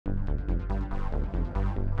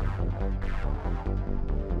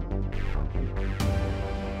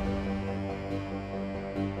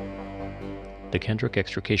The Kendricks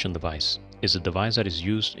extrication device is a device that is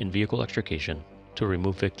used in vehicle extrication to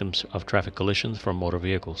remove victims of traffic collisions from motor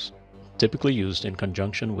vehicles, typically used in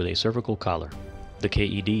conjunction with a cervical collar. The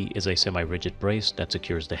K.E.D is a semi-rigid brace that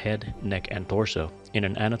secures the head, neck, and torso in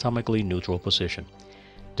an anatomically neutral position.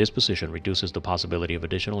 This position reduces the possibility of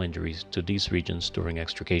additional injuries to these regions during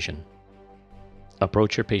extrication.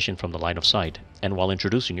 Approach your patient from the line of sight, and while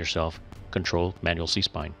introducing yourself, control manual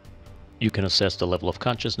C-spine. You can assess the level of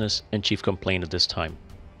consciousness and chief complaint at this time.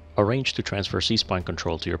 Arrange to transfer C-spine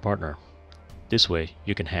control to your partner. This way,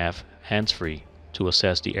 you can have hands-free to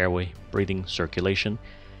assess the airway, breathing, circulation,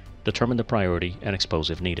 determine the priority, and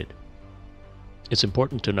expose if needed. It's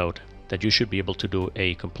important to note that you should be able to do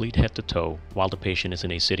a complete head-to-toe while the patient is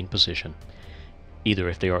in a sitting position, either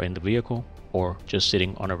if they are in the vehicle or just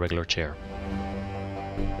sitting on a regular chair.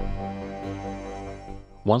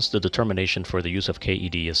 Once the determination for the use of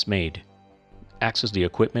K.E.D is made, access the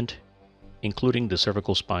equipment, including the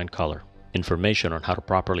cervical spine collar. Information on how to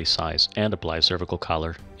properly size and apply a cervical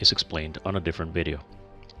collar is explained on a different video.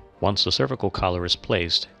 Once the cervical collar is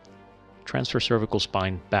placed, transfer cervical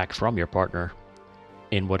spine back from your partner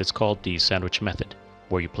in what is called the sandwich method,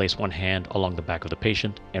 where you place one hand along the back of the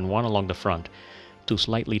patient and one along the front to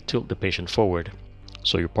slightly tilt the patient forward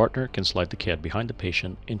so your partner can slide the K.E.D behind the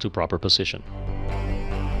patient into proper position.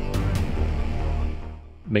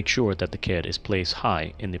 Make sure that the K.E.D is placed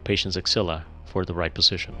high in the patient's axilla for the right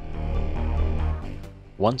position.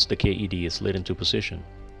 Once the K.E.D is slid into position,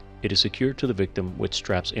 it is secured to the victim with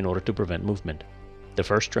straps in order to prevent movement. The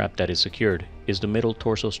first strap that is secured is the middle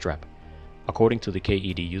torso strap. According to the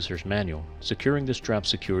K.E.D user's manual, securing the strap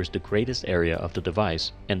secures the greatest area of the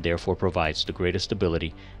device and therefore provides the greatest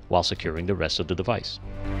stability while securing the rest of the device.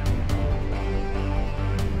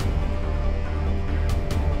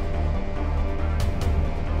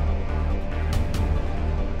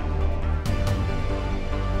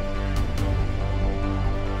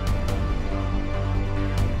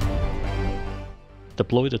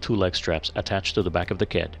 Deploy the two leg straps attached to the back of the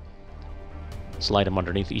K.E.D. Slide them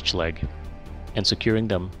underneath each leg and securing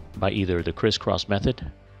them by either the crisscross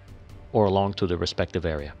method or along to the respective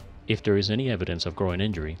area. If there is any evidence of groin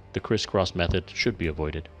injury, the crisscross method should be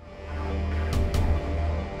avoided.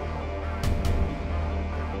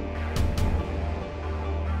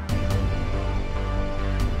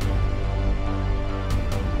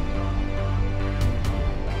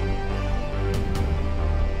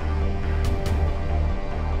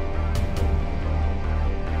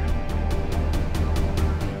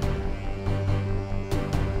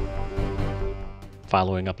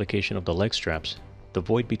 Following application of the leg straps, the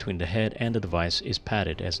void between the head and the device is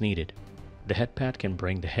padded as needed. The head pad can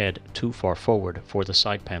bring the head too far forward for the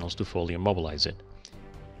side panels to fully immobilize it.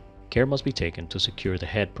 Care must be taken to secure the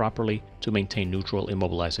head properly to maintain neutral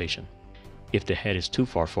immobilization. If the head is too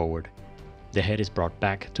far forward, the head is brought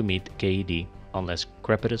back to meet K.E.D unless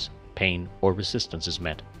crepitus, pain, or resistance is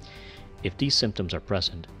met. If these symptoms are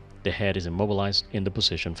present, the head is immobilized in the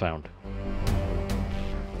position found.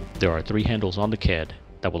 There are 3 handles on the K.E.D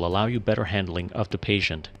that will allow you better handling of the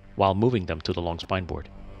patient while moving them to the long spine board.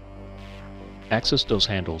 Access those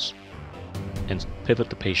handles and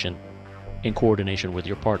pivot the patient in coordination with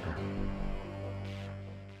your partner.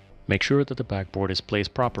 Make sure that the backboard is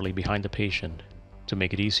placed properly behind the patient to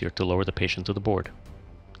make it easier to lower the patient to the board.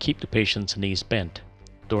 Keep the patient's knees bent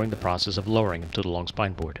during the process of lowering him to the long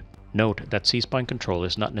spine board. Note that C-spine control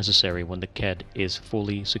is not necessary when the K.E.D is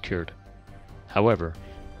fully secured. However,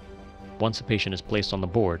 once the patient is placed on the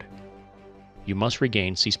board, you must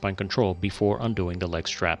regain C-spine control before undoing the leg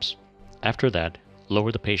straps. After that,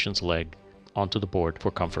 lower the patient's leg onto the board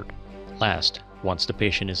for comfort. Last, once the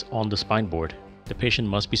patient is on the spine board, the patient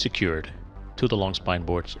must be secured to the long spine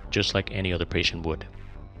boards just like any other patient would.